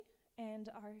And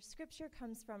our scripture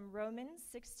comes from Romans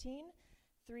 16,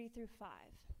 3 through 5.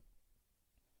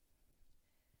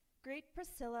 Greet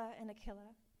Priscilla and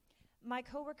Aquila, my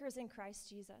co-workers in Christ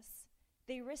Jesus.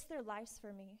 They risked their lives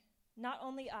for me. Not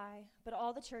only I, but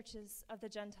all the churches of the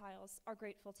Gentiles are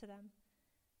grateful to them.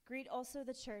 Greet also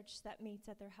the church that meets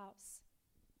at their house.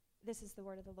 This is the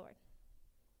word of the Lord.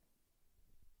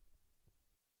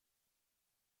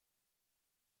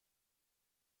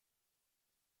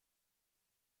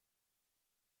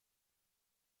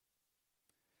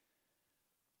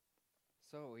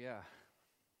 So, yeah,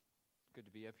 good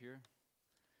to be up here.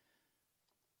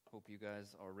 Hope you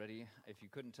guys are ready. If you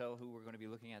couldn't tell who we're going to be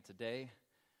looking at today,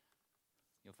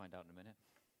 you'll find out in a minute.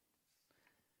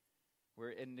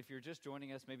 And if you're just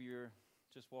joining us, maybe you're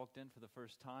just walked in for the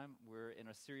first time, we're in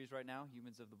a series right now,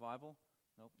 Humans of the Bible.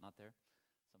 Nope, not there.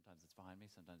 Sometimes it's behind me,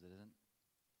 sometimes it isn't.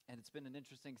 And it's been an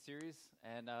interesting series,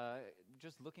 and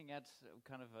just looking at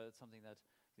kind of something that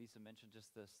Lisa mentioned,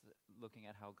 just this, looking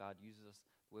at how God uses us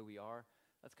the way we are.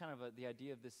 That's kind of the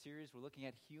idea of this series. We're looking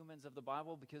at humans of the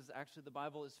Bible because actually the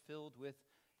Bible is filled with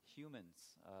humans,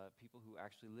 people who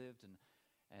actually lived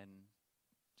and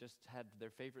just had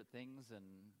their favorite things and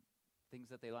things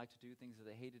that they liked to do, things that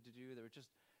they hated to do. They were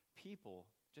just people,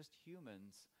 just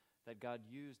humans that God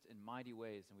used in mighty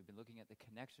ways. And we've been looking at the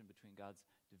connection between God's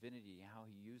divinity and how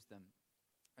he used them.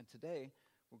 And today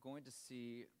we're going to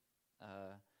see,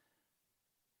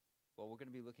 we're going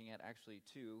to be looking at actually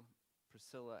two,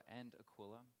 Priscilla and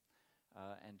Aquila,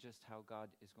 and just how God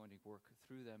is going to work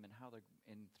through them and how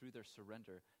through their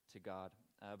surrender to God.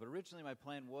 But originally my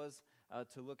plan was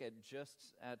to look at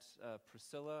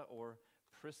Priscilla or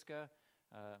Prisca.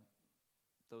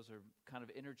 Those are kind of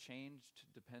interchanged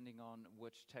depending on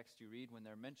which text you read when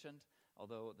they're mentioned,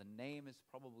 although the name is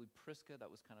probably Prisca.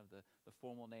 That was kind of the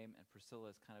formal name, and Priscilla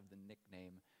is kind of the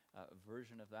nickname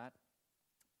version of that.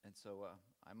 And so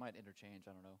I might interchange,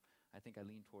 I don't know. I think I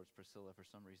lean towards Priscilla for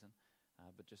some reason,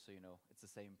 but just so you know, it's the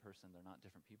same person. They're not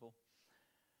different people.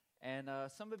 And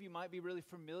some of you might be really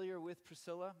familiar with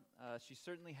Priscilla. She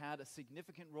certainly had a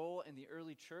significant role in the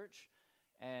early church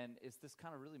and is this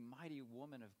kind of really mighty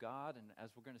woman of God. And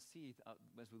as we're going to see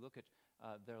as we look at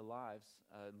their lives,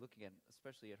 looking at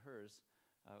especially at hers,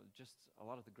 just a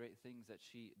lot of the great things that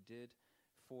she did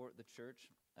for the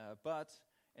church. But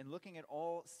in looking at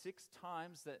all 6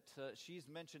 times that she's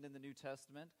mentioned in the New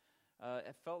Testament,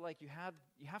 it felt like you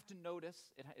have to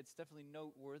notice, it's definitely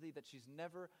noteworthy that she's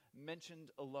never mentioned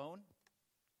alone.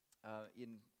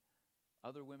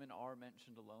 Other women are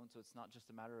mentioned alone, so it's not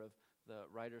just a matter of the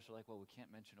writers are like, well, we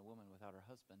can't mention a woman without her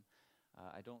husband.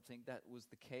 I don't think that was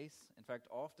the case. In fact,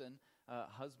 often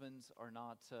husbands are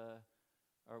not,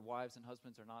 or wives and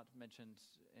husbands are not mentioned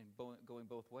in going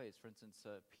both ways. For instance,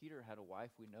 Peter had a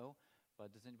wife, we know,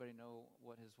 but does anybody know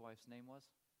what his wife's name was?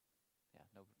 Yeah,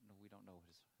 no, we don't know what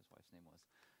his wife's name was.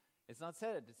 It's not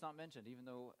said, it's not mentioned, even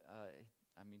though,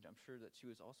 I'm sure that she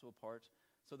was also a part.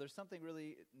 So there's something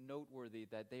really noteworthy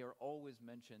that they are always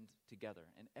mentioned together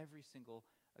in every single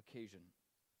occasion.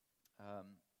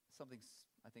 Something,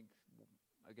 I think,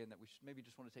 again, that we should maybe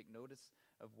just want to take notice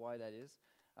of why that is,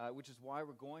 which is why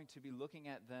we're going to be looking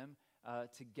at them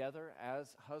together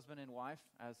as husband and wife,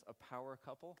 as a power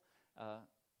couple.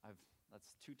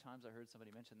 That's 2 times I heard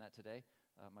somebody mention that today.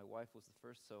 My wife was the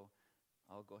first, so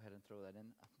I'll go ahead and throw that in.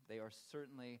 They are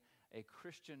certainly a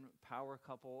Christian power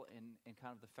couple in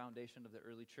kind of the foundation of the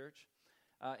early church.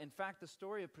 In fact, the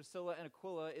story of Priscilla and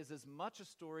Aquila is as much a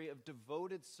story of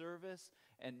devoted service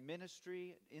and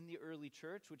ministry in the early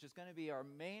church, which is going to be our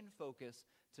main focus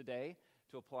today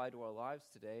to apply to our lives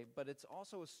today, but it's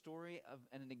also a story of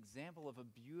and an example of a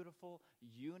beautiful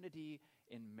unity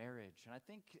in marriage. And I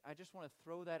think I just want to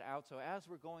throw that out. So as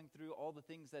we're going through all the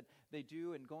things that they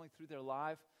do and going through their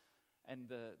life and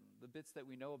the bits that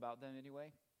we know about them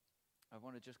anyway, I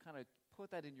want to just kind of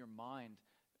put that in your mind.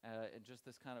 And just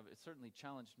this kind of, it certainly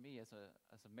challenged me as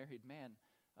a married man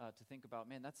to think about,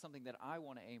 man, that's something that I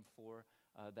want to aim for,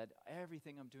 that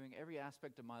everything I'm doing, every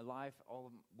aspect of my life,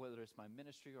 whether it's my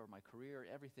ministry or my career,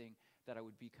 everything, that I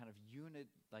would be kind of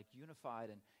unified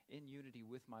and in unity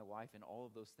with my wife in all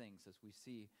of those things as we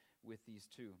see with these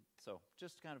two. So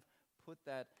just kind of put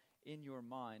that in your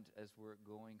mind as we're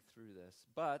going through this.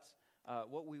 But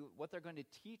what they're going to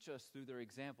teach us through their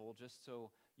example, just so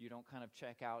you don't kind of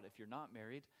check out if you're not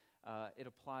married, it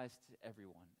applies to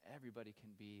everyone. Everybody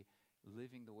can be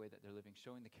living the way that they're living,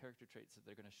 showing the character traits that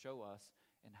they're going to show us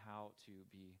and how to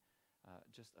be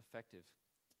just effective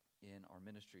in our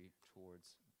ministry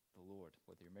towards the Lord,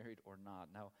 whether you're married or not.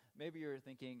 Now, maybe you're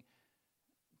thinking,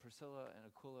 Priscilla and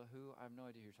Aquila, who? I have no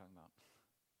idea who you're talking about.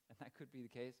 And that could be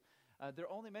the case.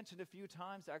 They're only mentioned a few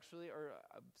times, actually, or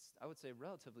I would say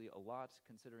relatively a lot,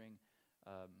 considering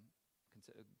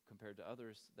compared to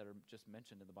others that are just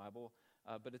mentioned in the Bible.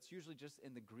 But it's usually just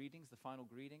in the greetings, the final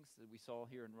greetings that we saw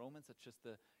here in Romans. It's just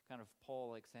the kind of Paul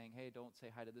like saying, hey, don't say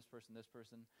hi to this person.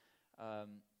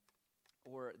 And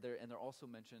they're also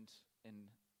mentioned in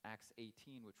Acts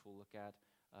 18, which we'll look at.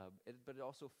 But it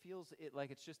also feels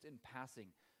like it's just in passing.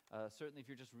 Certainly if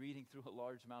you're just reading through a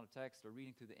large amount of text or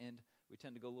reading through the end, we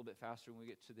tend to go a little bit faster when we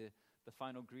get to the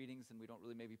final greetings and we don't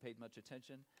really maybe paid much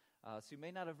attention. So you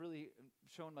may not have really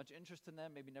shown much interest in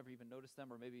them, maybe never even noticed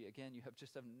them, or maybe, again, you have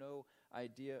no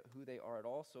idea who they are at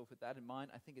all. So with that in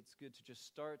mind, I think it's good to just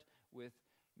start with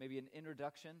maybe an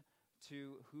introduction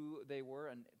to who they were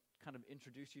and kind of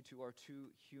introduce you to our two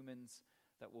humans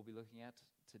that we'll be looking at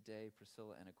today,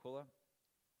 Priscilla and Aquila.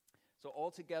 So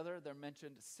altogether, they're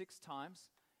mentioned 6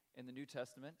 times in the New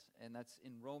Testament, and that's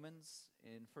in Romans,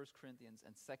 in 1 Corinthians,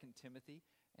 and 2 Timothy,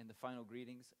 in the final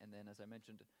greetings, and then, as I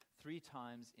mentioned, 3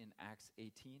 times in Acts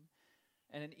 18.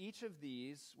 And in each of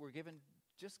these, we're given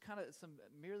just kind of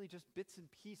merely just bits and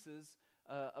pieces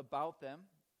about them.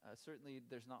 Certainly,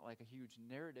 there's not like a huge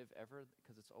narrative ever,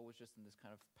 because it's always just in this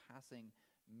kind of passing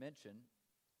mention.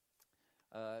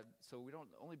 So we don't,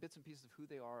 only bits and pieces of who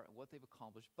they are and what they've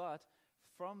accomplished, but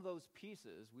from those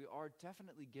pieces, we are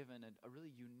definitely given a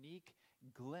really unique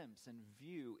glimpse and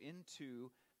view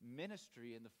into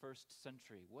ministry in the first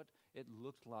century, what it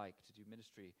looked like to do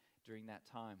ministry during that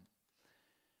time.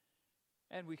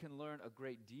 And we can learn a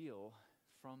great deal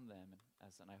from them,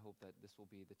 and I hope that this will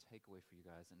be the takeaway for you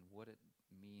guys, and what it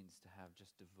means to have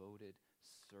just devoted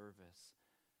service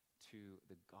to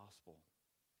the gospel.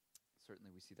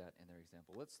 Certainly we see that in their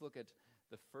example. Let's look at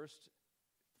the first,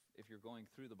 if you're going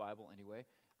through the Bible anyway,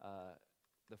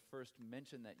 the first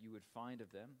mention that you would find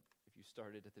of them, if you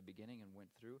started at the beginning and went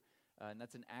through, and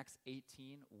that's in Acts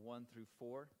 18, 1 through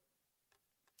 4.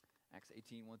 Acts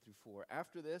 18, 1 through 4.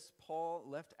 After this, Paul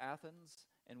left Athens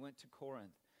and went to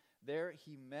Corinth. There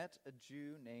he met a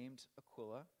Jew named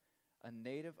Aquila, a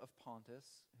native of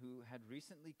Pontus, who had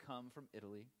recently come from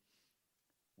Italy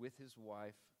with his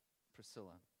wife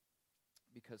Priscilla.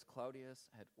 Because Claudius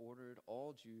had ordered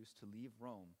all Jews to leave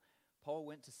Rome, Paul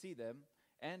went to see them,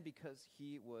 and because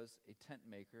he was a tent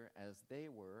maker, as they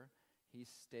were, he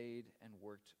stayed and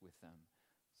worked with them.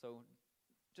 So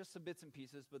just some bits and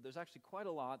pieces, but there's actually quite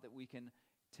a lot that we can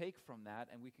take from that,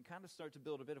 and we can kind of start to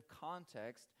build a bit of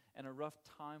context and a rough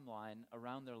timeline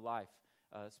around their life,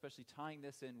 especially tying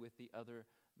this in with the other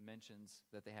mentions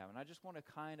that they have. And I just want to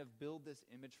kind of build this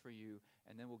image for you,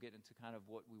 and then we'll get into kind of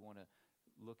what we want to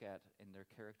look at in their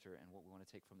character and what we want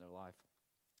to take from their life.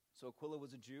 So Aquila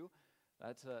was a Jew.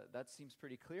 That seems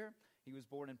pretty clear. He was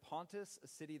born in Pontus, a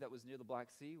city that was near the Black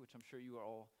Sea, which I'm sure you are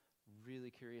all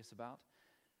really curious about.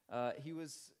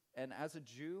 And as a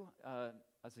Jew,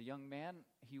 as a young man,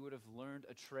 he would have learned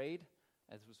a trade,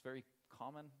 as was very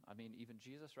common. I mean, even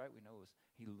Jesus, right? We know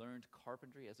he learned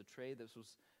carpentry as a trade. This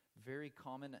was very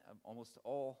common in almost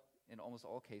all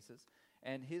cases.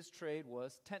 And his trade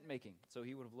was tent making. So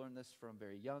he would have learned this from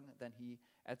very young. Then he,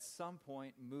 at some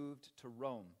point, moved to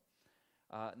Rome.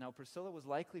 Now, Priscilla was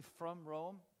likely from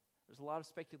Rome. There's a lot of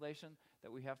speculation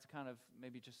that we have to kind of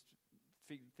maybe just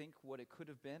think what it could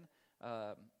have been.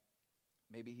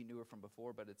 Maybe he knew her from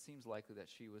before, but it seems likely that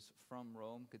she was from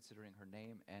Rome, considering her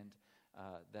name, and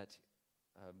that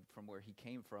from where he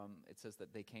came from, it says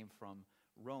that they came from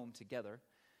Rome together.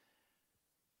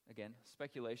 Again,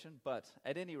 speculation, but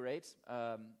at any rate,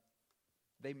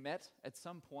 they met at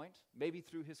some point, maybe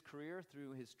through his career,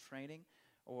 through his training,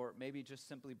 or maybe just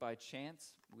simply by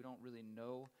chance. We don't really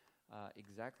know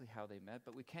exactly how they met,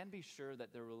 but we can be sure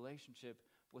that their relationship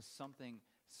was something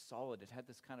solid. It had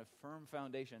this kind of firm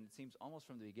foundation, it seems almost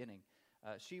from the beginning.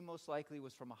 She most likely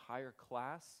was from a higher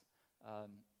class. A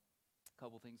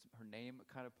couple things, her name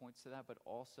kind of points to that, but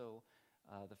also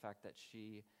the fact that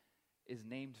she is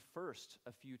named first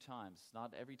a few times.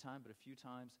 Not every time, but a few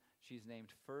times she's named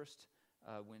first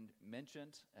when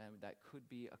mentioned, and that could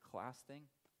be a class thing,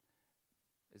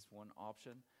 is one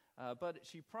option. But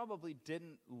she probably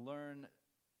didn't learn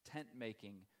tent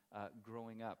making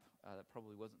growing up. That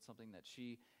probably wasn't something that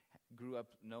she grew up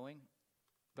knowing.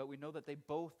 But we know that they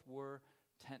both were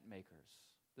tent makers.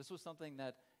 This was something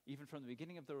that even from the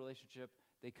beginning of the relationship,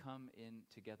 they come in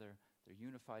together. They're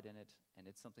unified in it, and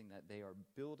it's something that they are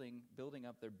building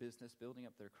up their business, building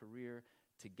up their career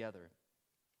together.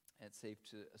 And it's safe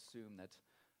to assume that,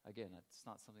 again, it's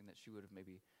not something that she would have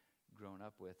maybe grown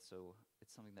up with, so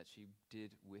it's something that she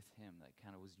did with him, that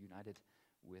kind of was united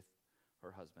with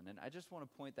her husband. And I just want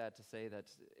to point that to say that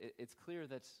it's clear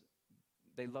that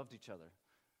they loved each other.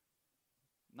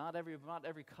 Not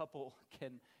every couple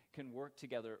can work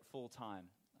together full time,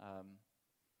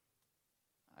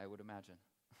 I would imagine.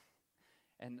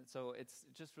 And so it's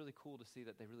just really cool to see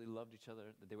that they really loved each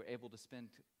other, that they were able to spend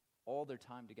all their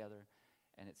time together,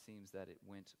 and it seems that it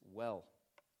went well.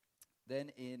 Then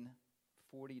in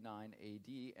 49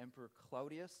 AD, Emperor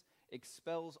Claudius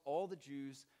expels all the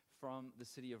Jews from the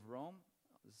city of Rome.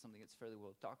 This is something that's fairly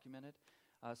well documented.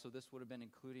 So this would have been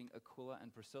including Aquila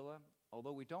and Priscilla,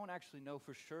 although we don't actually know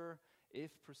for sure if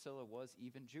Priscilla was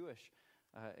even Jewish.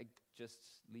 It just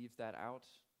leaves that out.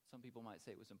 Some people might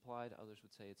say it was implied. Others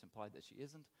would say it's implied that she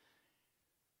isn't.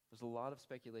 There's a lot of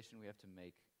speculation we have to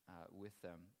make with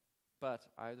them. But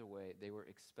either way, they were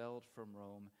expelled from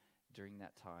Rome during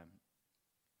that time.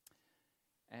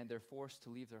 And they're forced to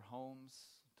leave their homes,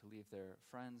 to leave their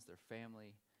friends, their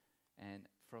family. And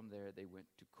from there, they went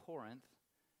to Corinth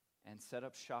and set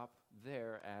up shop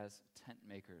there as tent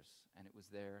makers. And it was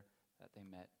there that they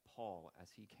met Paul as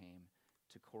he came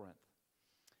to Corinth.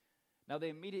 Now, they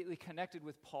immediately connected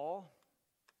with Paul.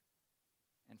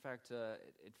 In fact,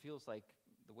 it feels like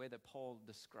the way that Paul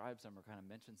describes them or kind of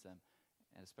mentions them,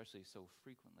 and especially so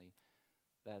frequently,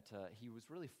 that he was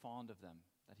really fond of them,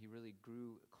 that he really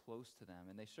grew close to them.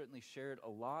 And they certainly shared a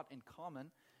lot in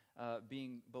common,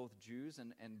 being both Jews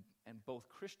and both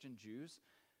Christian Jews.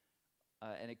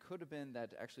 And it could have been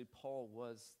that actually Paul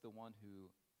was the one who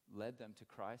led them to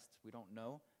Christ. We don't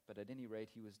know, but at any rate,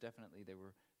 they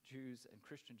were Jews and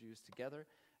Christian Jews together,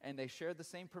 and they shared the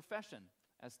same profession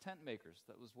as tent makers.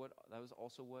 That was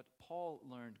also what Paul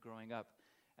learned growing up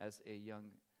as a young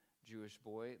Jewish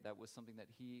boy. That was something that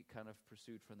he kind of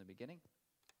pursued from the beginning.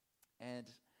 And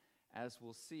as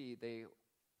we'll see, they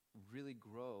really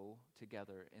grow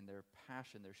together in their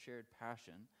passion, their shared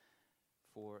passion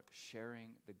for sharing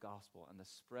the gospel and the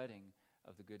spreading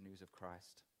of the good news of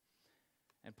Christ.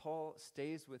 And Paul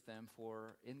stays with them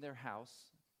in their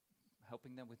house,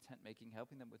 helping them with tent making,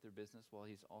 helping them with their business while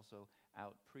he's also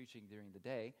out preaching during the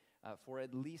day for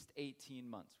at least 18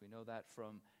 months. We know that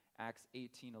from Acts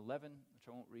 18:11, which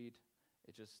I won't read.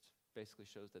 It just basically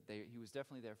shows that he was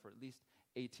definitely there for at least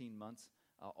 18 months,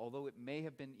 although it may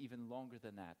have been even longer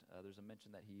than that. There's a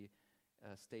mention that he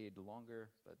stayed longer,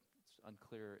 but it's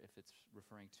unclear if it's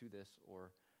referring to this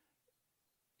or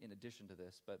in addition to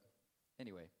this. But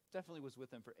anyway, definitely was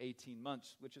with them for 18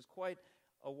 months, which is quite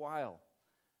a while.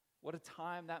 What a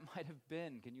time that might have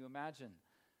been. Can you imagine?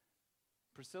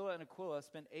 Priscilla and Aquila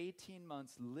spent 18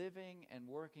 months living and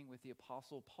working with the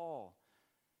Apostle Paul.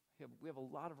 We have a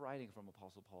lot of writing from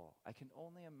Apostle Paul. I can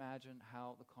only imagine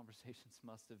how the conversations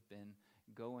must have been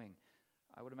going.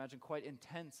 I would imagine quite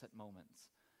intense at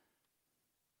moments.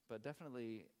 But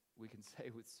definitely we can say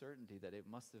with certainty that it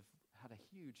must have had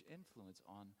a huge influence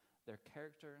on their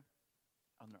character,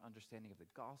 on their understanding of the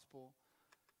gospel.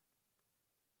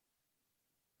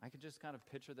 I can just kind of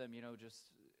picture them, just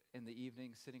in the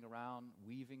evening, sitting around,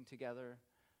 weaving together,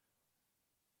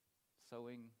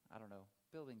 sewing,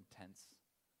 building tents.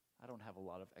 I don't have a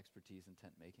lot of expertise in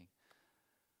tent making.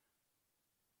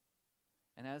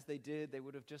 And as they did, they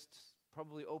would have just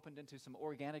probably opened into some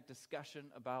organic discussion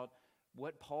about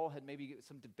what Paul had, maybe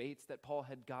some debates that Paul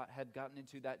had gotten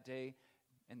into that day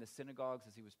in the synagogues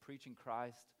as he was preaching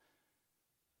Christ.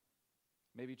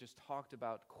 Maybe just talked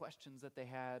about questions that they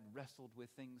had, wrestled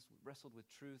with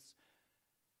truths,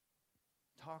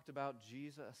 talked about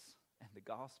Jesus and the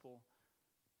gospel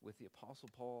with the Apostle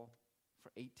Paul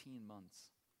for 18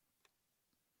 months.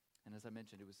 And as I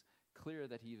mentioned, it was clear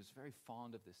that he was very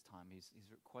fond of this time. He's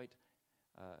quite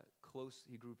close.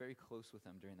 He grew very close with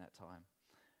them during that time.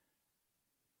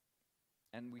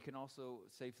 And we can also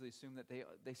safely assume that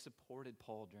they supported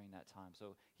Paul during that time.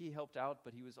 So he helped out,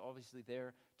 but he was obviously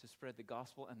there to spread the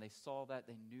gospel, and they saw that.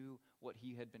 They knew what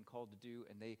he had been called to do,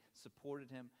 and they supported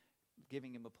him,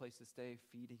 giving him a place to stay,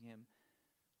 feeding him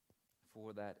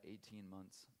for that 18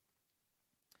 months.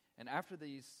 And after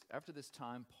this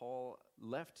time, Paul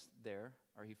left there,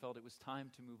 or he felt it was time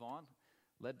to move on,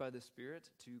 led by the Spirit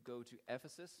to go to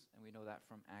Ephesus, and we know that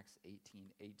from Acts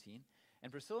 18:18.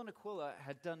 And Priscilla and Aquila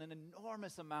had done an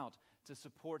enormous amount to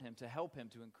support him, to help him,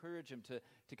 to encourage him,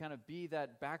 to kind of be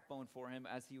that backbone for him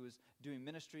as he was doing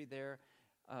ministry there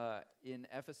in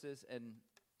Ephesus and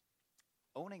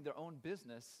owning their own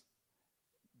business.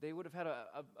 They would have had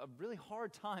a really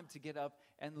hard time to get up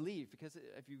and leave, because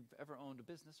if you've ever owned a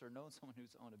business or known someone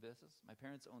who's owned a business, my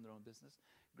parents owned their own business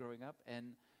growing up,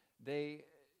 and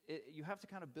you have to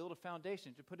kind of build a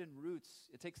foundation, to put in roots.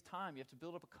 It takes time. You have to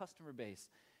build up a customer base.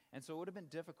 And so it would have been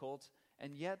difficult,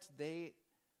 and yet they,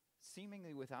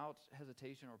 seemingly without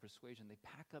hesitation or persuasion, they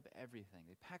pack up everything.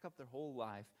 They pack up their whole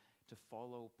life to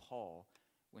follow Paul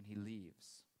when he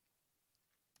leaves.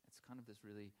 kind of this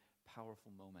really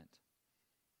powerful moment.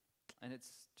 And it's,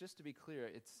 just to be clear,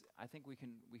 I think we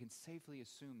can safely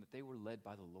assume that they were led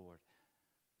by the Lord.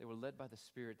 They were led by the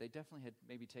Spirit. They definitely had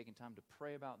maybe taken time to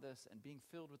pray about this, and being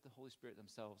filled with the Holy Spirit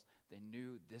themselves, they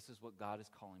knew this is what God is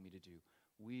calling me to do.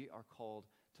 We are called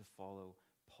to follow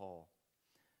Paul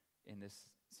in this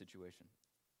situation.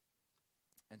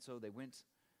 And so they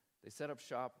set up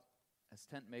shop as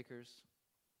tent makers,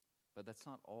 but that's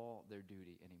not all their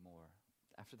duty anymore.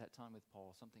 After that time with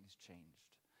Paul, something has changed.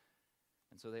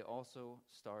 And so they also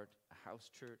start a house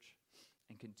church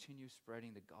and continue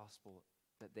spreading the gospel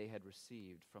that they had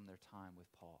received from their time with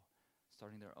Paul,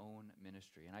 starting their own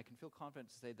ministry. And I can feel confident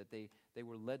to say that they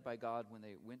were led by God when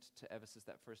they went to Ephesus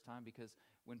that first time, because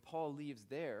when Paul leaves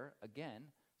there again,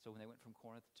 so when they went from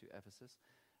Corinth to Ephesus,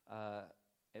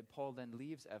 and Paul then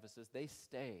leaves Ephesus, they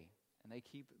stay and they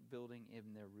keep building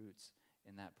in their roots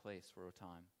in that place for a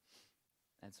time.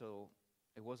 And so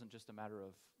it wasn't just a matter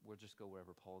of we'll just go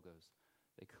wherever Paul goes.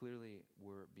 They clearly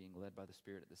were being led by the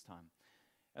Spirit at this time.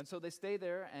 And so they stay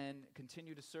there and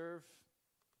continue to serve,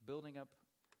 building up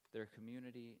their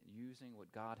community, using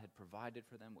what God had provided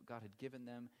for them, what God had given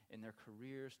them in their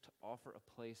careers to offer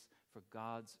a place for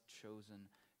God's chosen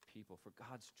people, for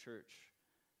God's church,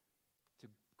 to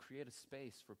create a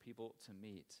space for people to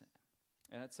meet.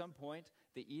 And at some point,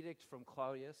 the edict from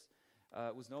Claudius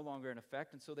was no longer in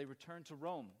effect, and so they returned to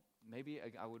Rome. Maybe,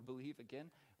 I would believe,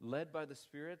 again, led by the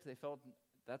Spirit. They felt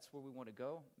that's where we want to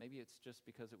go. Maybe it's just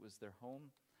because it was their home.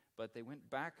 But they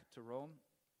went back to Rome.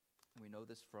 We know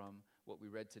this from what we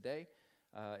read today.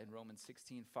 In Romans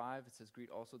 16:5, it says,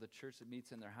 greet also the church that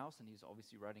meets in their house. And he's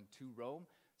obviously writing to Rome.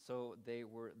 So they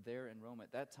were there in Rome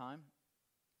at that time,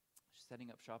 setting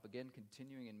up shop again,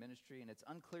 continuing in ministry. And it's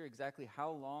unclear exactly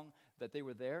how long that they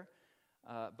were there.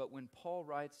 But when Paul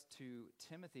writes to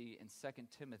Timothy in 2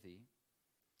 Timothy,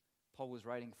 Paul was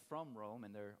writing from Rome,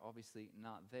 and they're obviously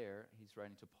not there. He's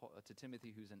writing to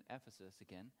Timothy, who's in Ephesus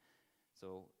again.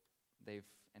 So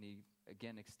he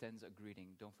again extends a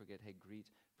greeting. Don't forget, hey,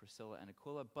 greet Priscilla and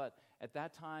Aquila. But at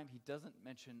that time, he doesn't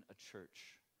mention a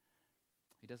church.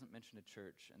 He doesn't mention a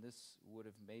church, and this would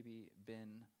have maybe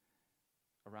been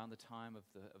around the time of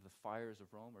the fires of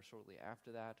Rome, or shortly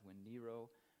after that, when Nero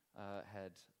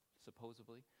had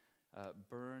supposedly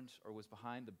burned, or was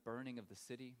behind the burning of the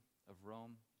city of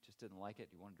Rome. Just didn't like it.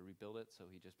 He wanted to rebuild it, so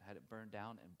he just had it burned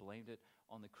down and blamed it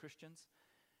on the Christians.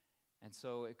 And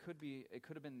so it could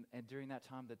have been during that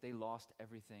time that they lost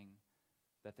everything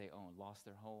that they owned, lost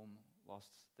their home, lost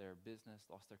their business,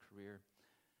 lost their career.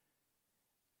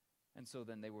 And so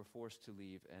then they were forced to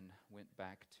leave and went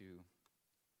back to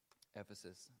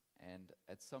Ephesus. And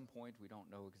at some point, we don't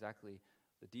know exactly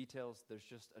the details. There's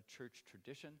just a church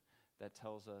tradition that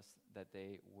tells us that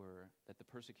that the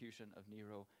persecution of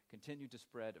Nero continued to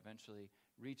spread, eventually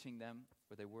reaching them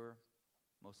where they were,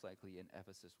 most likely in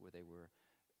Ephesus, where they were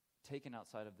taken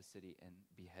outside of the city and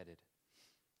beheaded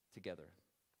together.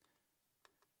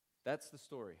 That's the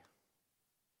story.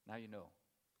 Now you know.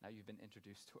 Now you've been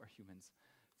introduced to our humans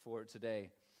for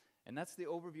today. And that's the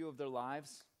overview of their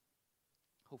lives.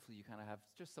 Hopefully you kind of have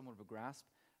just somewhat of a grasp.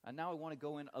 And now I want to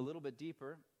go in a little bit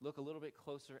deeper, look a little bit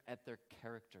closer at their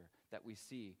character that we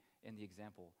see in the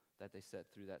example that they set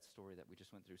through that story that we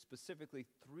just went through. Specifically,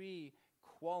 3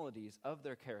 qualities of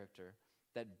their character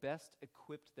that best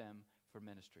equipped them for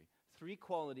ministry. 3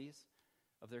 qualities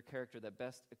of their character that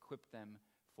best equipped them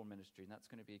for ministry. And that's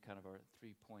going to be kind of our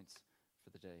 3 points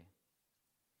for the day.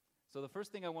 So the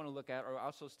first thing I want to look at, or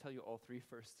I'll just tell you all 3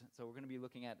 first. So we're going to be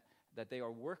looking at that they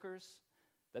are workers,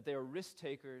 that they are risk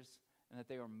takers, and that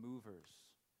they are movers.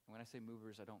 And when I say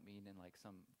movers, I don't mean in like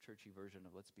some churchy version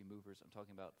of let's be movers. I'm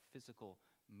talking about physical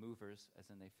movers, as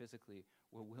in they physically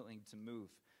were willing to move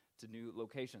to new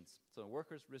locations. So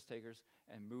workers, risk takers,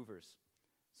 and movers.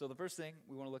 So the first thing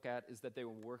we want to look at is that they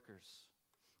were workers.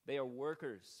 They are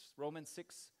workers. Romans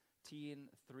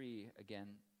 16:3 again.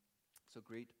 So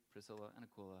greet Priscilla and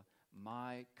Aquila,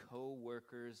 my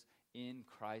co-workers in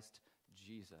Christ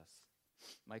Jesus.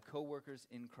 My co-workers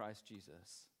in Christ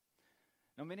Jesus.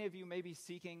 Now, many of you may be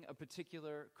seeking a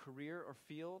particular career or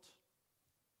field,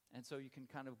 and so you can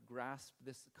kind of grasp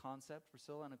this concept.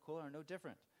 Priscilla and Aquila are no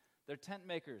different. They're tent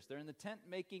makers. They're in the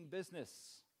tent-making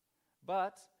business.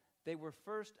 But they were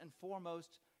first and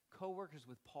foremost co-workers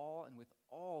with Paul and with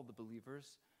all the believers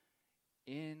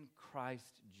in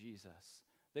Christ Jesus.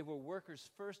 They were workers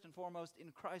first and foremost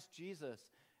in Christ Jesus.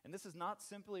 And this is not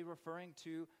simply referring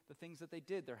to the things that they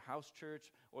did, their house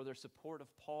church or their support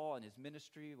of Paul and his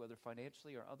ministry, whether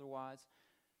financially or otherwise,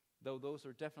 though those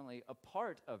are definitely a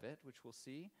part of it, which we'll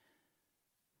see.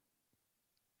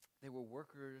 They were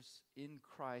workers in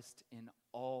Christ in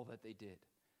all that they did.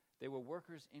 They were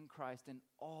workers in Christ in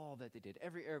all that they did,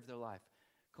 every area of their life.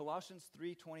 Colossians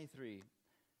 3:23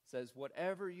 says,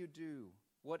 whatever you do,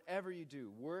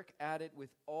 work at it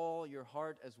with all your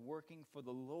heart as working for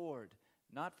the Lord,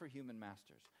 not for human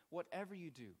masters. Whatever you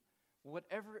do,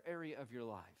 whatever area of your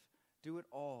life, do it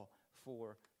all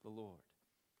for the Lord.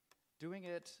 Doing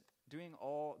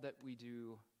all that we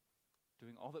do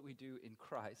in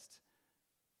Christ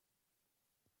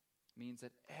means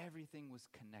that everything was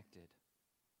connected.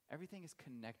 Everything is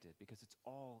connected because it's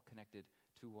all connected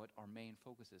to what our main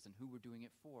focus is and who we're doing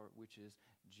it for, which is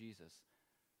Jesus.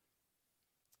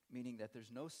 Meaning that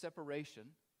there's no separation.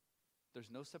 There's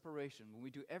no separation. When we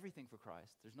do everything for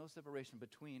Christ, there's no separation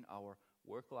between our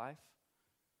work life,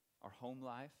 our home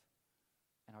life,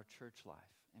 and our church life.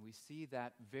 And we see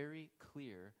that very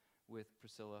clear with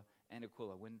Priscilla and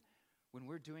Aquila. When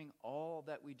we're doing all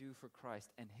that we do for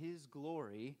Christ and His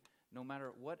glory, no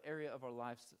matter what area of our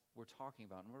lives we're talking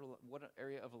about, no matter what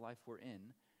area of life we're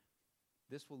in,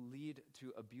 this will lead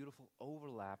to a beautiful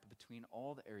overlap between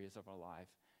all the areas of our life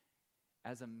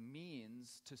as a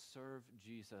means to serve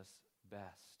Jesus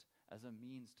best, as a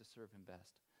means to serve Him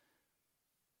best.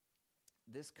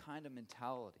 This kind of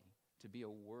mentality, to be a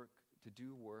worker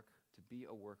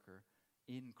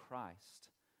in Christ,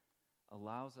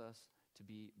 allows us to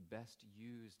be best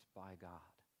used by God.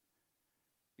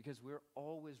 Because we're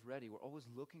always ready, we're always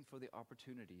looking for the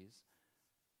opportunities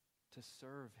to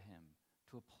serve Him,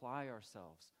 to apply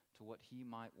ourselves to what He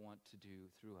might want to do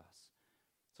through us.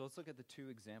 So let's look at the two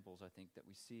examples, I think, that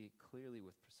we see clearly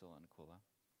with Priscilla and Aquila.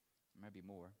 There might be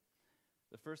more.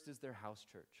 The first is their house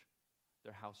church.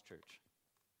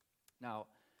 Now,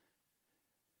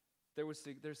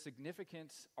 there's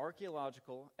significant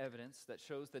archaeological evidence that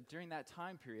shows that during that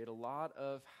time period, a lot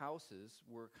of houses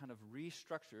were kind of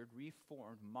restructured,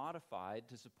 reformed, modified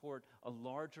to support a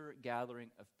larger gathering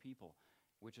of people,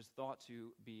 which is thought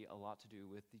to be a lot to do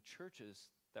with the churches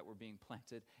that were being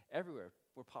planted everywhere,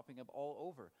 were popping up all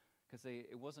over, because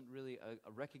it wasn't really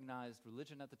a recognized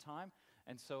religion at the time,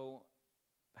 and so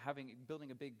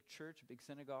building a big church, a big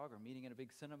synagogue, or meeting in a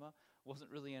big cinema wasn't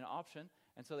really an option,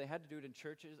 and so they had to do it in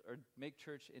churches or make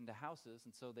church into houses,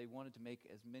 and so they wanted to make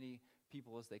as many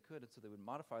people as they could, and so they would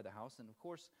modify the house, and of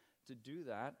course, to do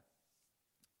that,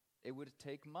 it would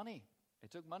take money.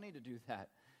 It took money to do that.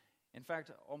 In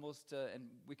fact, and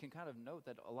we can kind of note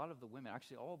that a lot of the women,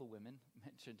 actually all the women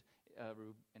mentioned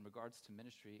in regards to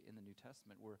ministry in the New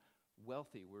Testament were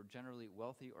wealthy, were generally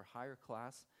wealthy or higher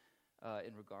class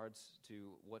in regards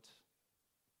to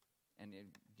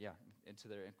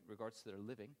regards to their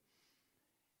living.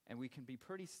 And we can be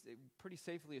pretty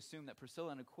safely assume that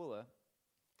Priscilla and Aquila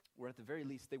were, at the very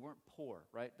least, they weren't poor,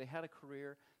 right? They had a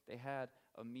career, they had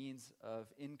a means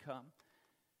of income,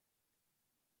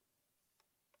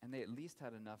 and they at least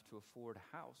had enough to afford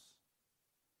a house,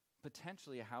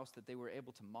 potentially a house that they were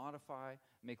able to modify,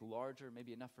 make larger,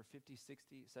 maybe enough for 50,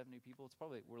 60, 70 people.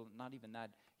 We're not even that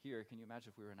here. Can you imagine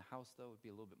if we were in a house, though? It would be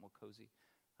a little bit more cozy.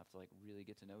 Have to really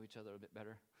get to know each other a bit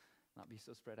better, not be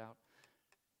so spread out.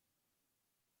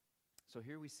 So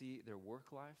here we see their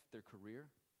work life, their career,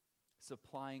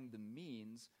 supplying the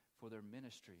means for their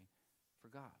ministry for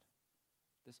God.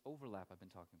 This overlap I've been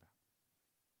talking about.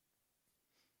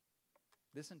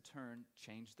 This in turn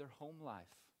changed their home life.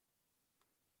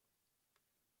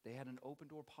 They had an open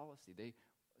door policy. They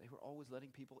were always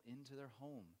letting people into their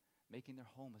home, making their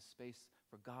home a space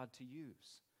for God to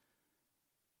use,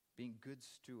 being good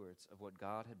stewards of what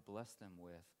God had blessed them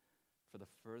with for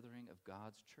the furthering of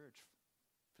God's church,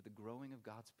 for the growing of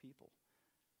God's people.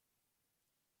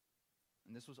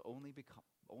 And this was only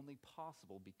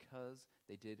possible because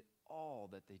they did all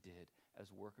that they did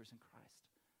as workers in Christ.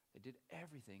 They did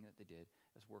everything that they did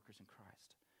as workers in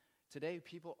Christ. Today,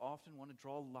 people often want to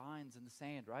draw lines in the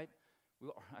sand, right?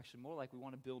 Actually, more like we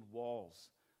want to build walls,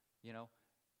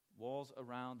 walls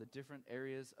around the different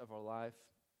areas of our life.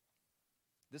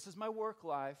 This is my work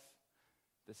life.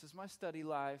 This is my study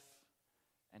life.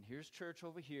 And here's church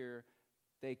over here.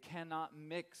 They cannot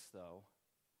mix, though.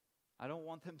 I don't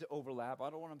want them to overlap. I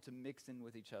don't want them to mix in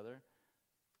with each other.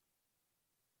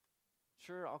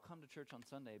 Sure, I'll come to church on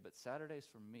Sunday, but Saturday's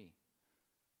for me.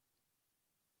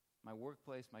 My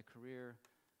workplace, my career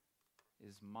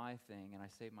is my thing, and I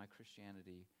save my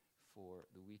Christianity for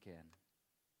the weekend.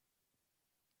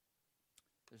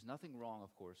 There's nothing wrong,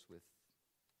 of course, with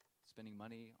spending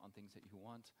money on things that you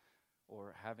want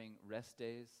or having rest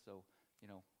days. So,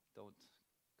 don't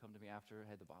come to me after,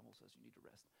 hey, the Bible says you need to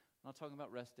rest. I'm not talking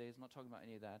about rest days. I'm not talking about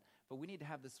any of that. But we need to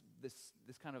have this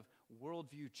kind of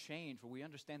worldview change where we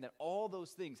understand that all those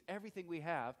things, everything we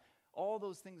have, All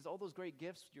those things, all those great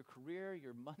gifts, your career,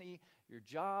 your money, your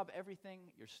job, everything,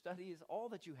 your studies, all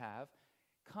that you have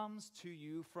comes to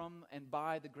you from and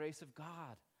by the grace of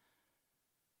God.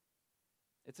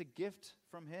 It's a gift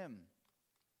from Him.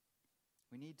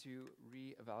 We need to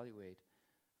reevaluate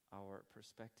our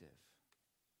perspective.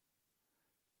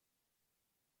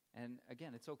 And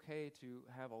again, it's okay to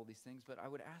have all these things, but I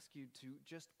would ask you to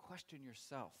just question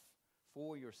yourself,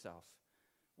 for yourself.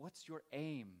 What's your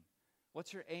aim?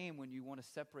 What's your aim when you want to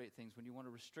separate things, when you want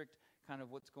to restrict kind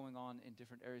of what's going on in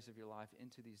different areas of your life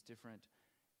into these different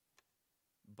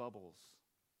bubbles?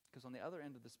 Because on the other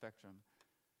end of the spectrum,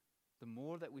 the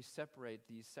more that we separate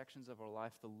these sections of our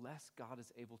life, the less God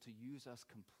is able to use us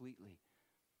completely.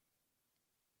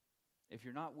 If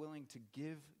you're not willing to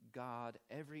give God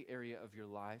every area of your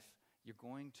life, you're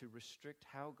going to restrict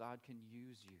how God can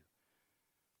use you.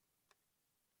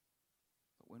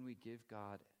 But when we give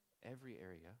God every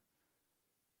area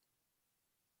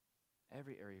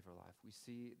of our life, we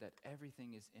see that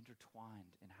everything is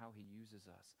intertwined in how He uses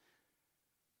us.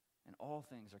 And all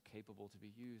things are capable to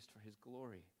be used for His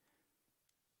glory.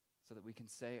 So that we can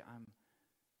say,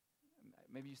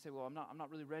 maybe you say, well, I'm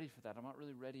not really ready for that. I'm not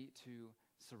really ready to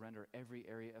surrender every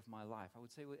area of my life. I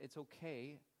would say, well, it's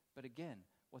okay, but again,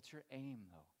 what's your aim,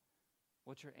 though?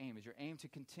 What's your aim? Is your aim to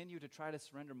continue to try to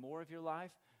surrender more of your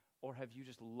life, or have you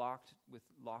just locked with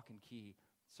lock and key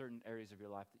certain areas of your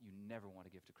life that you never want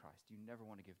to give to Christ, you never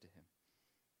want to give to Him?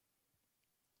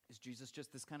 Is Jesus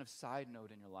just this kind of side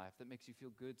note in your life that makes you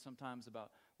feel good sometimes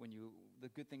about the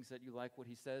good things that you like what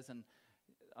He says, and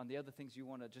on the other things you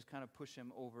want to just kind of push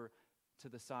Him over to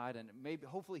the side, and maybe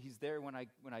hopefully He's there when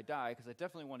I die, because I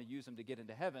definitely want to use Him to get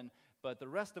into heaven, but the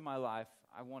rest of my life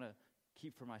I want to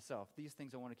keep for myself. These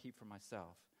things I want to keep for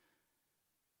myself.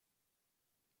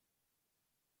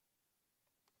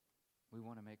 We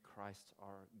want to make Christ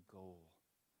our goal.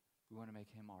 We want to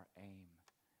make Him our aim.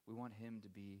 We want Him to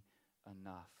be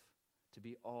enough, to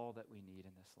be all that we need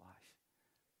in this life.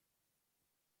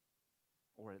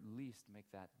 Or at least make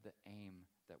that the aim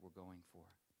that we're going for.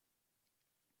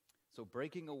 So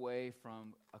breaking away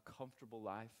from a comfortable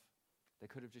life, they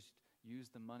could have just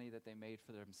used the money that they made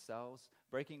for themselves,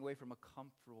 breaking away from a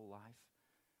comfortable life,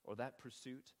 or that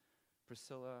pursuit,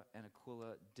 Priscilla and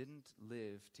Aquila didn't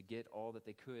live to get all that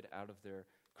they could out of their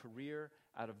career,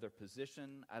 out of their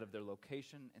position, out of their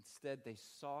location. Instead, they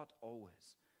sought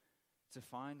always to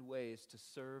find ways to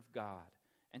serve God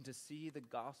and to see the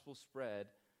gospel spread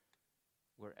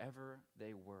wherever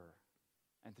they were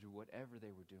and through whatever they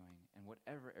were doing and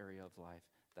whatever area of life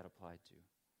that applied to.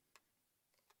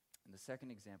 And the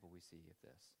second example we see of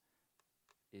this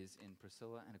is in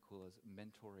Priscilla and Aquila's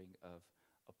mentoring of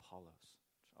Apollos,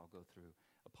 which I'll go through.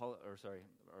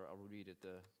 I'll read it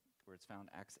where it's found,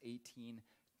 Acts 18,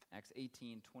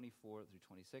 24 through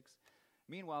 26.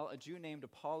 Meanwhile, a Jew named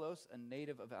Apollos, a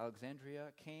native of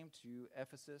Alexandria, came to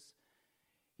Ephesus.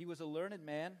 He was a learned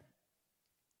man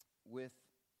with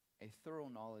a thorough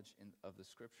knowledge of the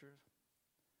Scriptures.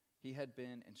 He had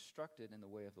been instructed in the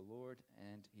way of the Lord,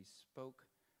 and he spoke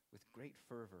with great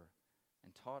fervor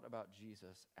and taught about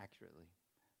Jesus accurately,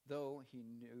 though he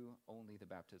knew only the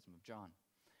baptism of John.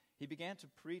 He began to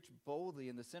preach boldly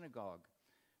in the synagogue.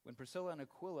 When Priscilla and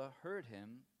Aquila heard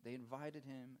him, they invited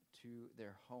him to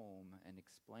their home and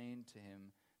explained to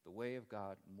him the way of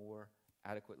God more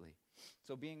adequately.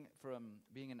 So being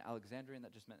an Alexandrian,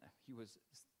 that just meant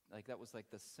that was like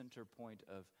the center point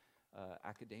of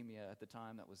academia at the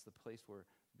time. That was the place where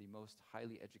the most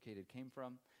highly educated came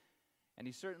from. And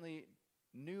he certainly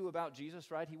knew about Jesus,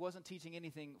 right? He wasn't teaching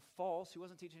anything false. He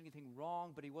wasn't teaching anything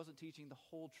wrong, but he wasn't teaching the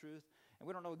whole truth. And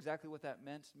we don't know exactly what that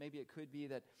meant. Maybe it could be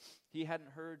that he hadn't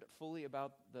heard fully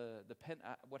about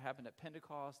what happened at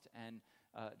Pentecost and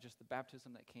just the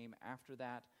baptism that came after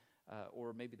that,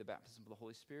 or maybe the baptism of the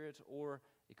Holy Spirit, or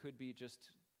it could be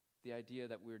just the idea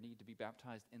that we need to be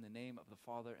baptized in the name of the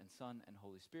Father and Son and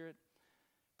Holy Spirit.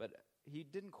 But he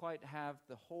didn't quite have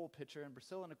the whole picture. And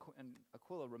Priscilla and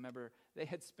Aquila, remember, they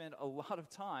had spent a lot of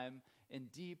time in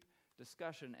deep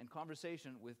discussion and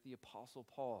conversation with the Apostle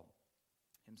Paul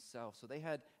himself. So they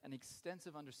had an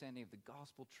extensive understanding of the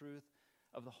gospel truth,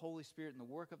 of the Holy Spirit and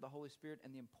the work of the Holy Spirit,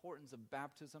 and the importance of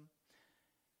baptism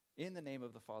in the name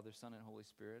of the Father, Son, and Holy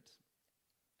Spirit.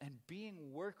 And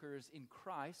being workers in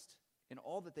Christ in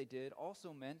all that they did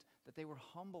also meant that they were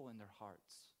humble in their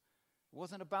hearts. It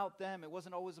wasn't about them. It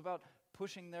wasn't always about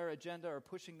pushing their agenda or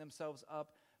pushing themselves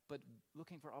up, but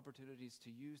looking for opportunities to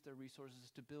use their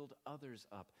resources to build others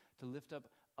up, to lift up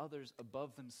others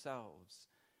above themselves.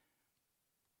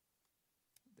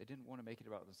 They didn't want to make it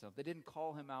about themselves. They didn't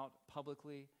call him out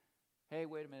publicly. Hey,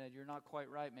 wait a minute, you're not quite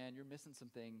right, man. You're missing some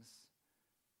things.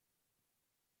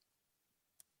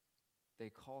 they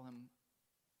call him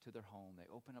to their home. They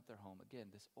open up their home. Again,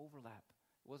 this overlap.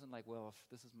 It wasn't like, well, if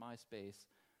this is my space,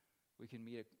 we can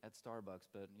meet at Starbucks,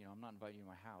 but I'm not inviting you to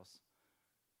my house.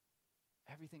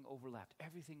 Everything overlapped.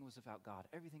 Everything was about God.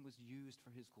 Everything was used for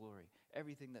his glory.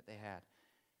 Everything that they had.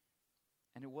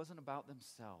 And it wasn't about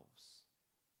themselves,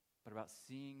 but about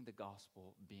seeing the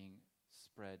gospel being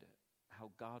spread,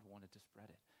 how God wanted to spread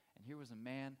it. And here was a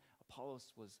man,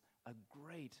 Apollos was a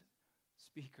great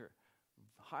speaker,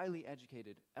 highly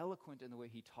educated, eloquent in the way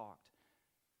he talked.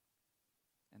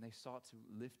 And they sought to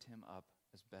lift him up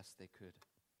as best they could.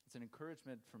 It's an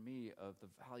encouragement for me of the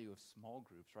value of small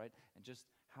groups, right? And just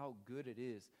how good it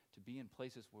is to be in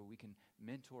places where we can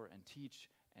mentor and teach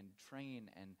and train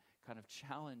and kind of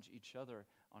challenge each other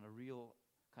on a real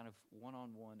kind of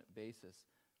one-on-one basis,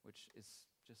 which is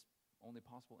just only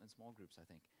possible in small groups, I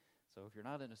think. So if you're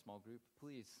not in a small group,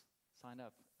 please sign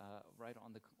up right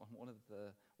on one of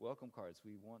the welcome cards.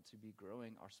 We want to be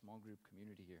growing our small group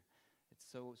community here. It's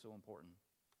so, so important.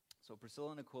 So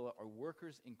Priscilla and Aquila are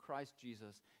workers in Christ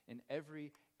Jesus in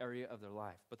every area of their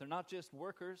life. But they're not just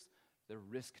workers, they're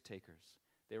risk takers.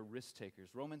 They're risk takers.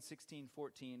 Romans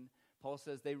 16:14, Paul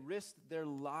says, they risked their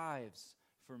lives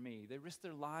for me. They risked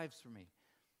their lives for me.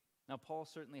 Now, Paul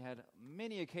certainly had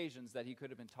many occasions that he could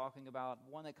have been talking about.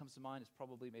 One that comes to mind is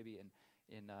probably maybe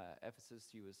in Ephesus.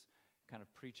 He was kind of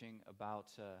preaching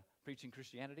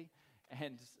Christianity.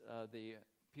 And the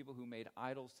people who made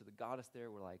idols to the goddess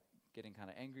there were like getting kind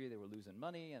of angry. They were losing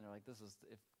money. And they're like,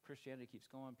 if Christianity keeps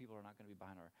going, people are not going to be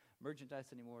buying our merchandise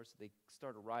anymore. So they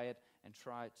start a riot and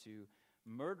try to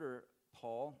murder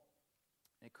Paul.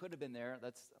 It could have been there.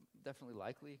 That's definitely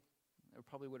likely. It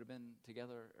probably would have been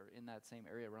together or in that same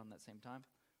area around that same time.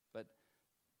 But,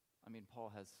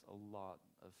 Paul has a lot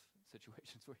of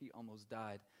situations where he almost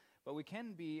died. But we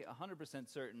can be 100%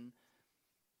 certain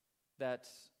that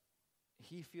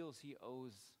he feels he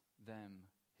owes them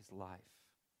his life.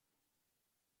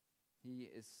 He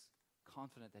is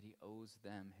confident that he owes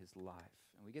them his life.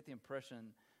 And we get the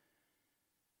impression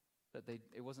that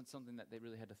it wasn't something that they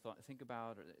really had to think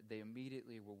about, or they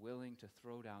immediately were willing to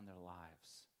throw down their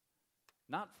lives.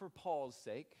 Not for Paul's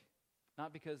sake,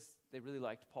 not because they really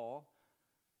liked Paul,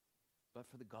 but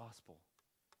for the gospel.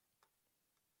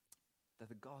 That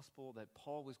the gospel that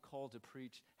Paul was called to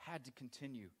preach had to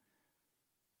continue.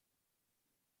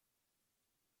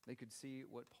 They could see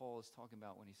what Paul is talking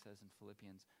about when he says in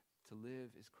Philippians, to live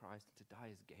is Christ and to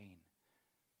die is gain.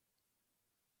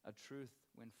 A truth,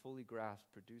 when fully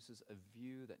grasped, produces a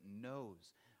view that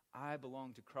knows I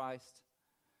belong to Christ,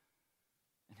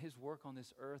 and his work on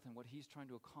this earth and what he's trying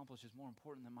to accomplish is more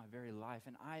important than my very life.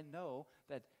 And I know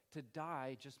that to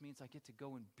die just means I get to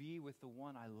go and be with the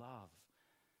one I love.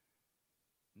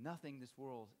 Nothing in this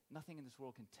world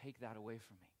can take that away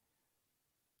from me.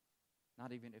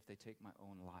 Not even if they take my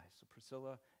own life. So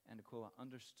Priscilla and Aquila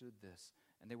understood this,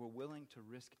 and they were willing to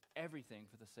risk everything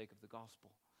for the sake of the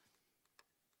gospel.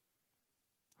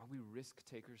 Are we risk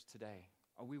takers today?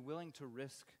 Are we willing to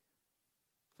risk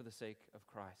for the sake of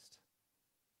Christ?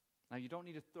 Now, you don't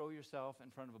need to throw yourself in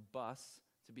front of a bus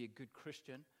to be a good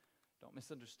Christian. Don't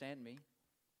misunderstand me.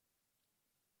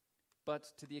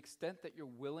 But to the extent that you're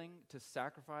willing to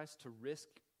sacrifice, to risk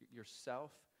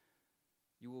yourself,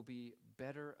 you will be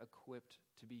better equipped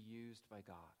to be used by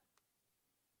God.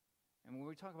 And when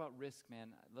we talk about risk, man,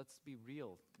 let's be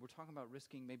real. We're talking about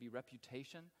risking maybe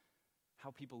reputation,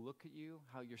 how people look at you,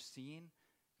 how you're seen.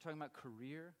 We're talking about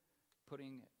career,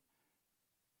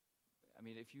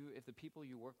 if the people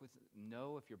you work with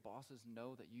know, if your bosses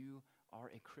know that you are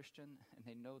a Christian and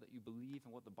they know that you believe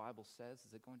in what the Bible says,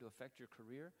 is it going to affect your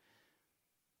career?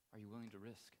 Are you willing to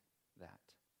risk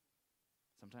that?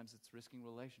 Sometimes it's risking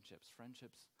relationships,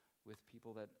 friendships with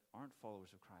people that aren't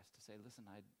followers of Christ, to say, listen,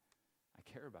 I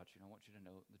care about you and I want you to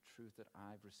know the truth that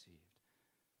I've received.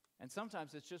 And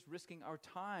sometimes it's just risking our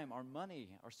time, our money,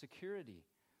 our security.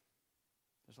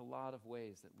 There's a lot of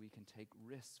ways that we can take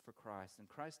risks for Christ. And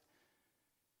Christ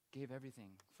gave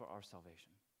everything for our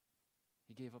salvation.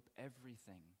 He gave up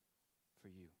everything for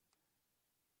you.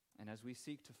 And as we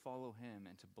seek to follow him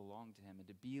and to belong to him and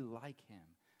to be like him,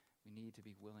 we need to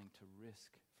be willing to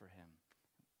risk for him.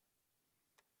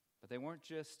 But they weren't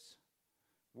just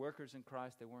workers in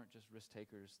Christ. They weren't just risk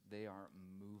takers. They are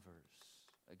movers.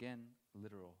 Again,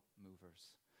 literal movers.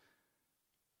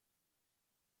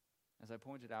 As I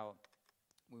pointed out,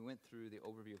 we went through the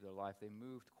overview of their life. They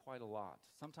moved quite a lot.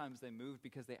 Sometimes they moved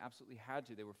because they absolutely had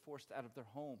to. They were forced out of their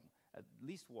home at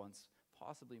least once,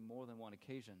 possibly more than one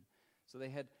occasion. So they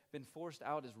had been forced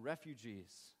out as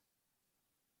refugees.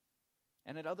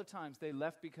 And at other times they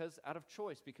left out of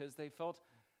choice, because they felt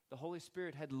the Holy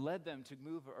Spirit had led them to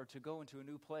move or to go into a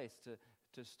new place,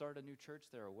 to start a new church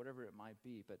there or whatever it might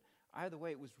be. But either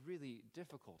way, it was really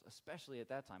difficult, especially at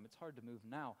that time. It's hard to move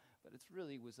now, but it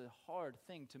really was a hard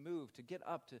thing to move, to get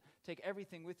up, to take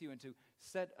everything with you and to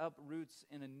set up roots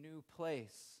in a new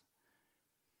place.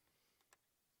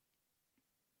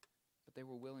 But they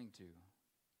were willing to.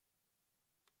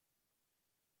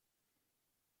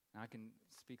 Now, I can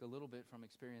speak a little bit from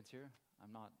experience here.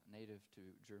 I'm not native to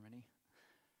Germany.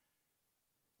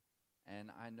 And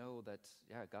I know that,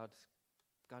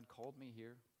 God called me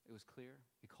here. It was clear.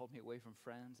 He called me away from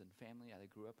friends and family I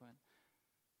grew up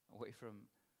in, away from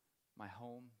my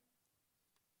home,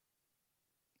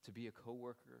 to be a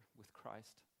co-worker with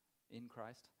Christ, in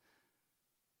Christ,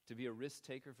 to be a risk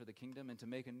taker for the kingdom, and to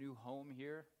make a new home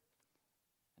here.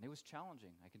 And it was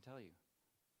challenging, I can tell you.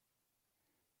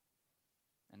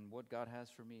 And what God has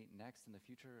for me next in the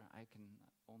future, I can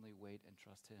only wait and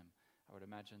trust Him. I would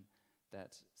imagine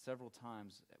that several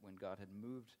times when God had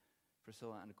moved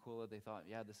Priscilla and Aquila, they thought,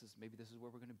 maybe this is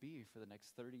where we're going to be for the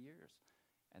next 30 years.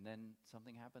 And then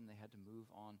something happened, they had to move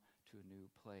on to a new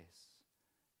place.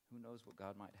 Who knows what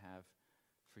God might have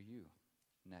for you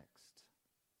next?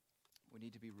 We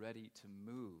need to be ready to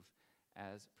move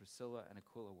as Priscilla and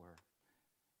Aquila were,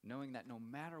 knowing that no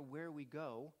matter where we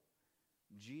go,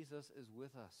 Jesus is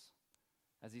with us.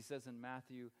 As he says in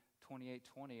Matthew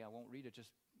 28:20, I won't read it,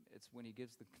 it's when he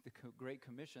gives the Great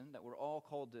Commission that we're all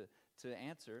called to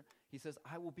answer. He says,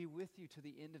 I will be with you to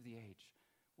the end of the age.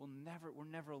 We're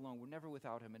never alone. We're never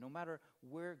without him. And no matter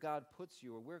where God puts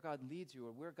you or where God leads you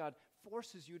or where God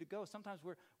forces you to go, sometimes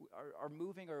our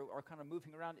moving or our kind of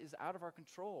moving around is out of our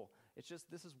control. It's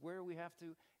just this is where we have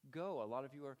to go. A lot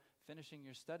of you are finishing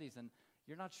your studies and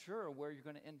you're not sure where you're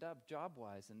going to end up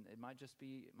job-wise, and it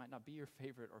might not be your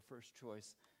favorite or first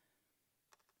choice.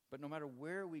 But no matter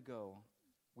where we go,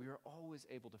 we are always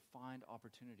able to find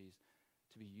opportunities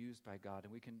to be used by God.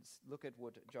 And we can look at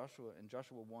what in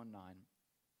Joshua 1:9,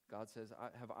 God says,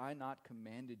 have I not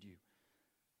commanded you?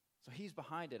 So he's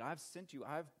behind it. I've sent you.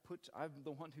 I'm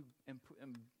the one who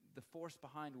am the force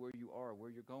behind where you are, where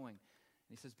you're going.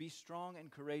 And he says, be strong and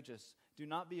courageous. Do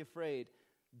not be afraid.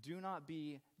 Do not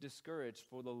be discouraged,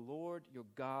 for the Lord your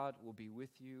God will be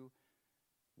with you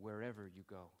wherever you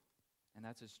go. And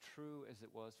that's as true as it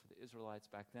was for the Israelites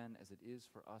back then as it is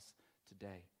for us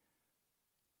today.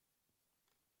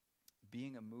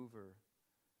 Being a mover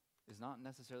is not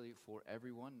necessarily for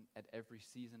everyone at every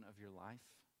season of your life.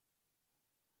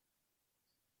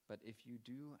 But if you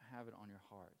do have it on your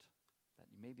heart, that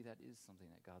maybe that is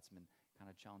something that God's been kind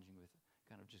of challenging with,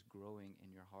 kind of just growing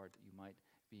in your heart, that you might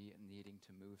be needing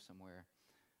to move somewhere,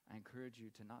 I encourage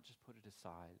you to not just put it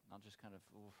aside, not just kind of,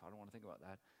 I don't want to think about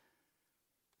that,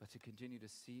 but to continue to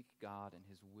seek God and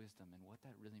his wisdom and what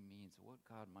that really means, what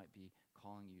God might be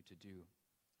calling you to do.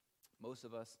 Most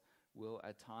of us will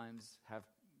at times have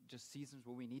just seasons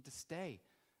where we need to stay.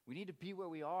 We need to be where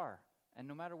we are. And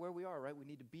no matter where we are, right, we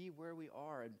need to be where we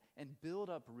are and build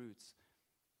up roots,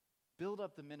 build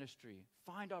up the ministry,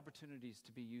 find opportunities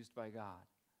to be used by God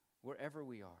wherever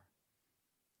we are.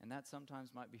 And that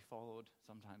sometimes might be followed,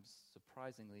 sometimes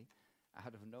surprisingly,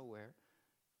 out of nowhere,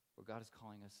 where God is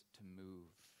calling us to move.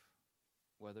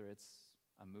 Whether it's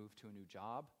a move to a new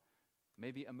job,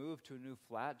 maybe a move to a new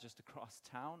flat just across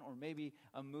town, or maybe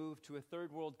a move to a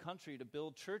third world country to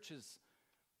build churches,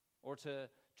 or to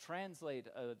translate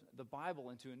the Bible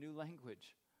into a new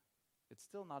language. It's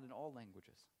still not in all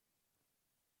languages.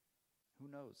 Who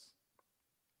knows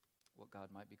what God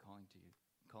might be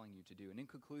calling you to do. And in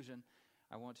conclusion,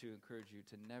 I want to encourage you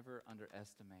to never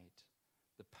underestimate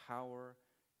the power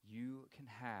you can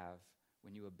have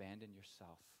when you abandon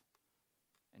yourself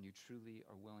and you truly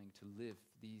are willing to live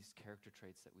these character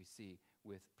traits that we see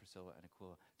with Priscilla and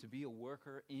Aquila. To be a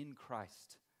worker in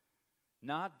Christ,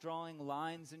 not drawing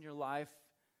lines in your life,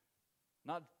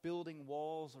 not building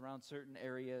walls around certain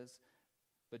areas,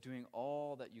 but doing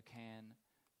all that you can,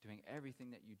 doing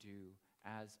everything that you do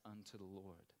as unto the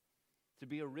Lord. To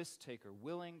be a risk taker,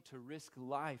 willing to risk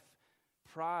life,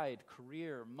 pride,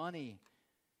 career, money,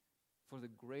 for the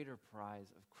greater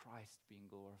prize of Christ being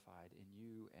glorified in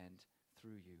you and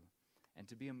through you. And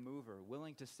to be a mover,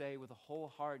 willing to say with a whole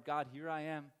heart, God, here I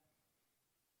am,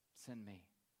 send me.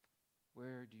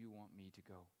 Where do you want me to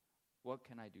go? What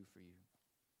can I do for you?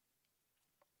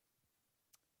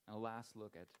 And a last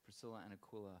look at Priscilla and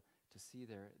Aquila to see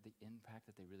the impact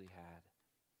that they really had.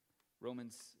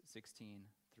 Romans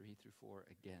 16:3-4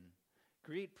 again.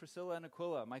 Greet Priscilla and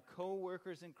Aquila, my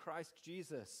co-workers in Christ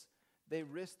Jesus. They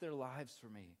risked their lives for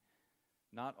me.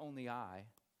 Not only I,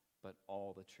 but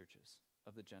all the churches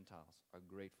of the Gentiles are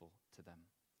grateful to them.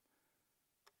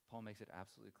 Paul makes it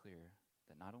absolutely clear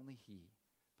that not only he,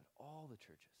 but all the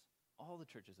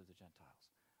churches of the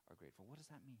Gentiles are grateful. What does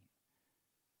that mean?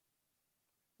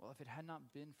 Well, if it had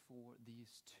not been for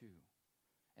these two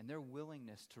and their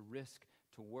willingness to risk,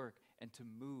 to work, and to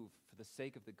move for the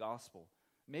sake of the gospel,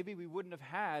 maybe we wouldn't have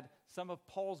had some of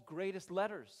Paul's greatest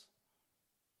letters.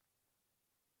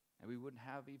 And we wouldn't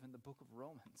have even the book of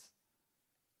Romans.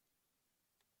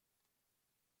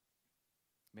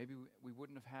 Maybe we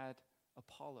wouldn't have had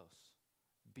Apollos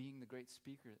being the great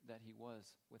speaker that he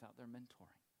was without their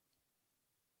mentoring.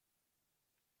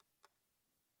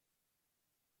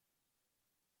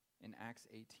 In Acts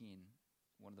 18,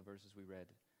 one of the verses we read,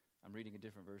 I'm reading a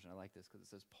different version. I like this because it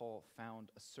says, Paul found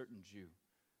a certain Jew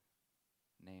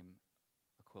named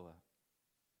Aquila.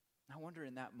 I wonder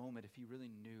in that moment if he really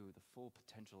knew the full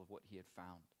potential of what he had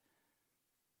found,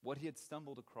 what he had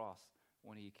stumbled across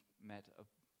when he met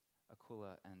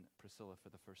Aquila and Priscilla for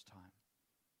the first time.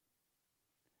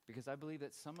 Because I believe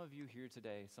that some of you here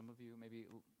today, some of you maybe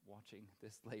watching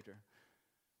this later,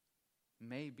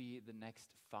 may be the next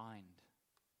find.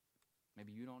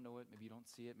 Maybe you don't know it, maybe you don't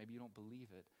see it, maybe you don't believe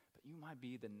it, but you might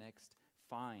be the next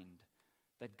find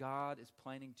that God is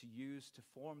planning to use to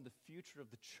form the future of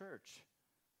the church.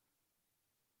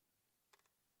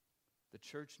 The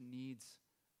church needs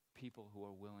people who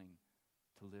are willing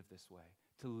to live this way,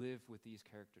 to live with these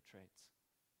character traits.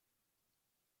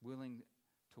 Willing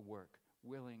to work,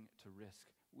 willing to risk,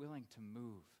 willing to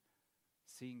move,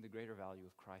 seeing the greater value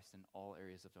of Christ in all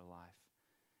areas of their life.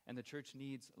 And the church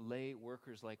needs lay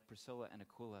workers like Priscilla and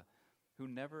Aquila, who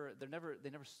never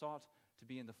sought to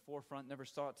be in the forefront, never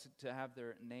sought to have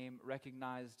their name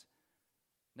recognized,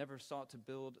 never sought to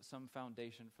build some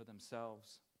foundation for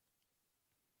themselves.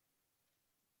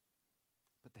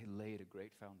 But they laid a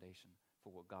great foundation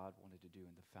for what God wanted to do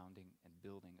in the founding and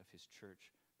building of his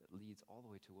church that leads all the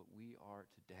way to what we are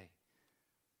today.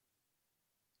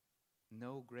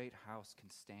 No great house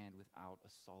can stand without a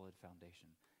solid foundation.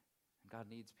 And God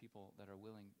needs people that are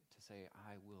willing to say,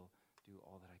 I will do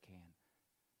all that I can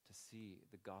to see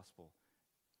the gospel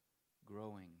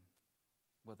growing,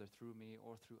 whether through me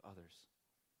or through others.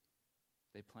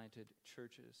 They planted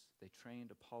churches. They trained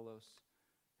Apollos,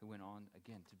 who went on,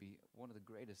 again, to be one of the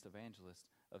greatest evangelists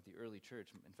of the early church.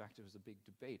 In fact, there was a big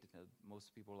debate.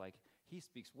 Most people were like, he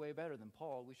speaks way better than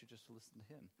Paul. We should just listen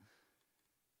to him.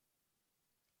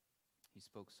 He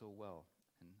spoke so well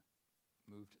and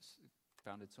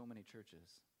founded so many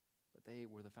churches, but they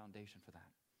were the foundation for that.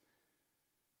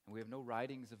 And we have no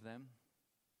writings of them.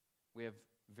 We have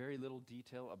very little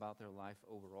detail about their life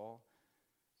overall,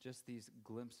 just these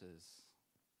glimpses.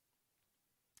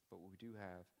 But what we do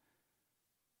have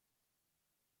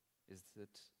is that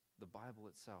the Bible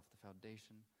itself, the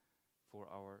foundation for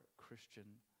our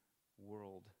Christian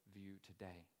world view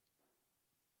today,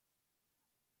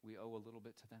 we owe a little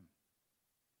bit to them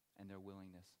and their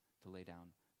willingness to lay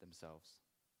down themselves.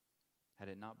 Had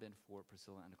it not been for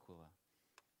Priscilla and Aquila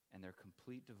and their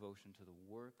complete devotion to the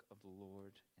work of the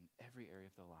Lord in every area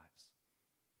of their lives.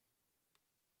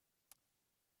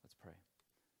 Let's pray.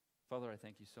 Father, I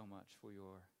thank you so much for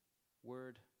your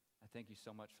word. I thank you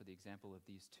so much for the example of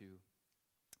these two.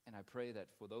 And I pray that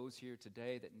for those here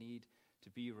today that need to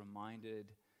be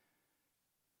reminded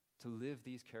to live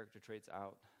these character traits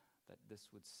out, that this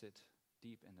would sit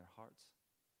deep in their hearts.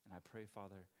 And I pray,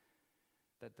 Father,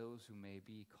 that those who may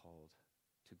be called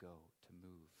to go, to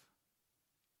move,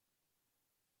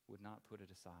 would not put it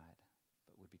aside,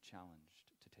 but would be challenged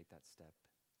to take that step,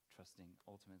 trusting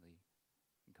ultimately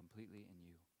and completely in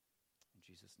you. In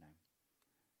Jesus' name,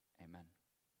 amen.